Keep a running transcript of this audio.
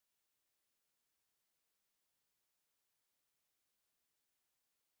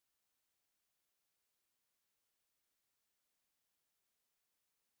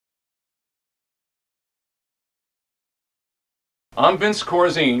I'm Vince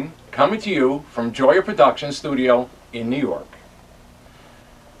Corzine, coming to you from Joya Production Studio in New York.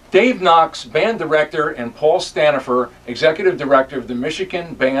 Dave Knox, band director, and Paul Stanifer, executive director of the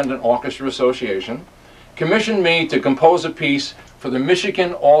Michigan Band and Orchestra Association, commissioned me to compose a piece for the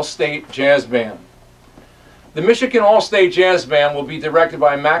Michigan All-State Jazz Band. The Michigan All-State Jazz Band will be directed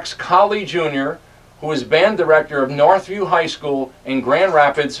by Max Colley Jr., who is band director of Northview High School in Grand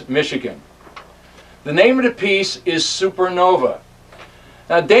Rapids, Michigan. The name of the piece is Supernova.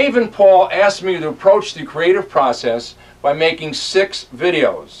 Now, Dave and Paul asked me to approach the creative process by making 6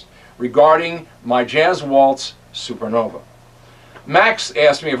 videos regarding my jazz waltz, Supernova. Max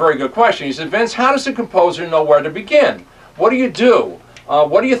asked me a very good question. He said, Vince, how does a composer know where to begin? What do you do?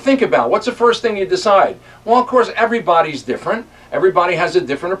 What do you think about? What's the first thing you decide? Well, of course, everybody's different. Everybody has a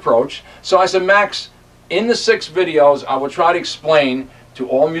different approach. So I said, Max, in the 6 videos, I will try to explain to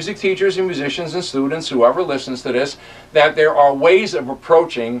all music teachers and musicians and students, whoever listens to this, that there are ways of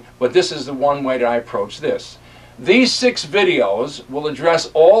approaching, but this is the one way that I approach this. These 6 videos will address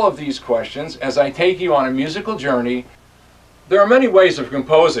all of these questions as I take you on a musical journey. There are many ways of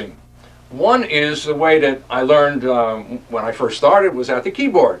composing. One is the way that I learned when I first started was at the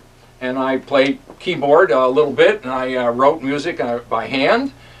keyboard. And I played keyboard a little bit, and I wrote music by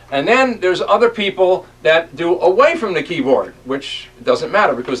hand. And then there's other people that do away from the keyboard, which doesn't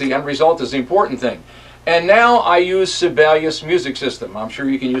matter because the end result is the important thing. And now I use Sibelius Music System. I'm sure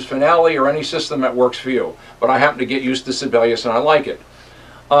you can use Finale or any system that works for you. But I happen to get used to Sibelius and I like it.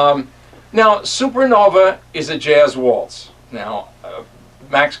 Now, Supernova is a jazz waltz. Now,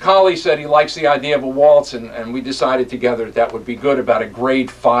 Max Colley said he likes the idea of a waltz, and we decided together that would be good. About a grade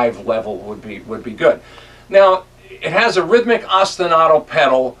 5 level would be good. Now, it has a rhythmic ostinato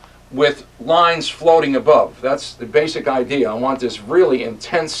pedal with lines floating above. That's the basic idea. I want this really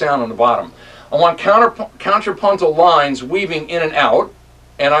intense sound on the bottom. I want contrapuntal lines weaving in and out,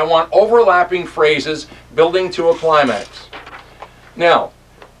 and I want overlapping phrases building to a climax. Now,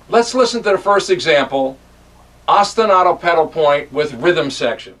 let's listen to the first example, ostinato pedal point with rhythm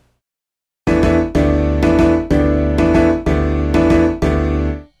section.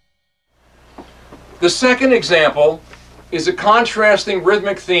 The second example is a contrasting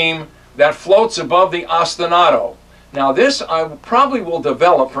rhythmic theme that floats above the ostinato. Now this I probably will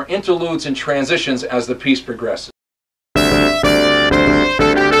develop for interludes and transitions as the piece progresses.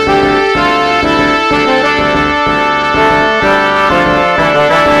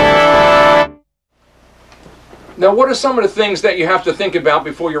 Now, what are some of the things that you have to think about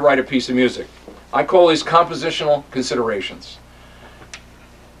before you write a piece of music? I call these compositional considerations.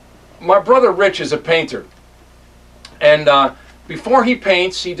 My brother Rich is a painter, and before he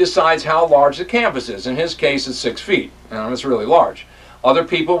paints, he decides how large the canvas is. In his case, it's 6 feet, and it's really large. Other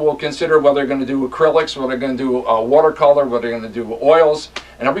people will consider whether they're going to do acrylics, whether they're going to do watercolor, whether they're going to do oils,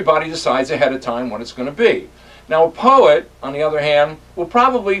 and everybody decides ahead of time what it's going to be. Now, a poet, on the other hand, will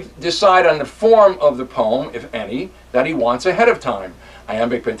probably decide on the form of the poem, if any, that he wants ahead of time,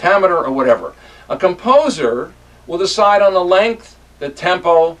 iambic pentameter or whatever. A composer will decide on the length, the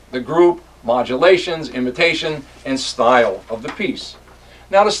tempo, the group, modulations, imitation, and style of the piece.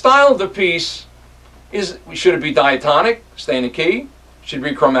 Now, the style of the piece is, should it be diatonic, staying in key? Should it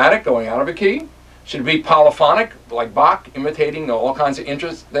be chromatic, going out of a key? Should it be polyphonic, like Bach, imitating all kinds of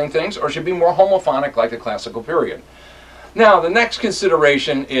interesting things? Or should it be more homophonic, like the classical period? Now, the next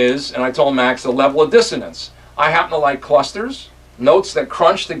consideration is, and I told Max, the level of dissonance. I happen to like clusters, notes that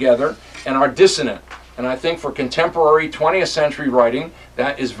crunch together and are dissonant. And I think for contemporary 20th century writing,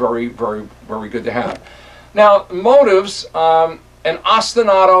 that is very, very, very good to have. Now, motives, an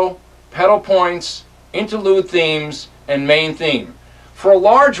ostinato, pedal points, interlude themes, and main theme. For a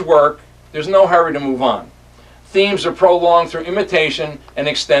large work, there's no hurry to move on. Themes are prolonged through imitation and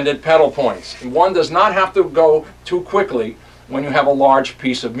extended pedal points. And one does not have to go too quickly when you have a large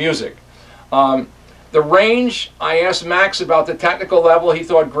piece of music. The range, I asked Max about the technical level. He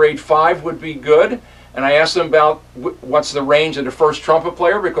thought grade 5 would be good. And I asked him about what's the range of the first trumpet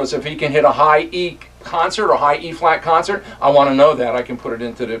player, because if he can hit a high E concert or high E flat concert, I want to know that. I can put it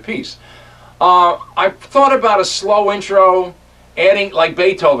into the piece. I thought about a slow intro, adding, like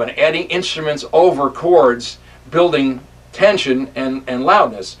Beethoven, adding instruments over chords, building tension and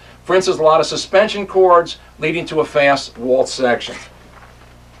loudness. For instance, a lot of suspension chords leading to a fast waltz section.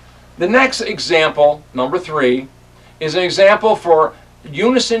 The next example, number 3, is an example for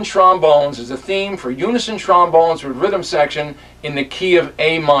unison trombones, is a theme for unison trombones with rhythm section in the key of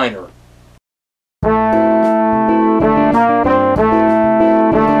A minor.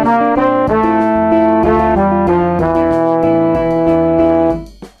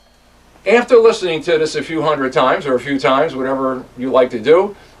 after listening to this a few hundred times, or a few times, whatever you like to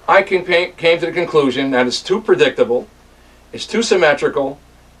do, I came to the conclusion that it's too predictable, it's too symmetrical,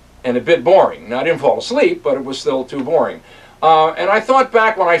 and a bit boring. Now, I didn't fall asleep, but it was still too boring. And I thought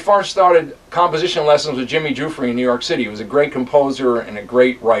back when I first started composition lessons with Jimmy Giuffre in New York City. He was a great composer and a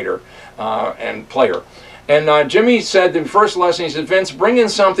great writer and player. And Jimmy said the first lesson, he said, Vince, bring in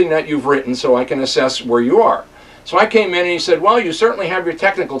something that you've written so I can assess where you are. So I came in and he said, well, you certainly have your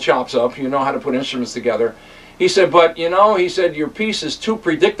technical chops up. You know how to put instruments together. He said, but, you know, he said, your piece is too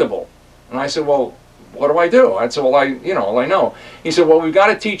predictable. And I said, well, what do I do? I said, well, all I know. He said, well, we've got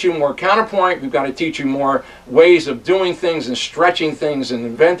to teach you more counterpoint. We've got to teach you more ways of doing things and stretching things and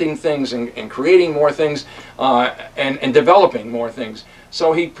inventing things and creating more things and developing more things.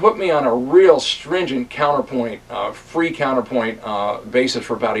 So he put me on a real stringent counterpoint, free counterpoint basis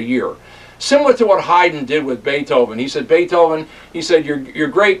for about a year. Similar to what Haydn did with Beethoven. He said, Beethoven, he said, you're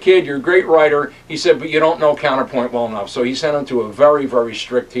a great kid, you're a great writer. He said, but you don't know counterpoint well enough. So he sent him to a very, very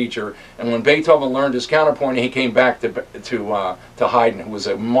strict teacher. And when Beethoven learned his counterpoint, he came back to Haydn, who was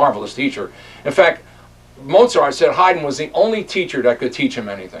a marvelous teacher. In fact, Mozart said Haydn was the only teacher that could teach him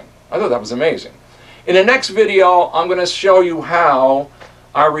anything. I thought that was amazing. In the next video, I'm going to show you how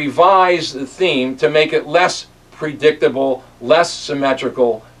I revised the theme to make it less predictable, less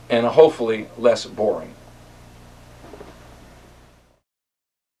symmetrical, and hopefully less boring.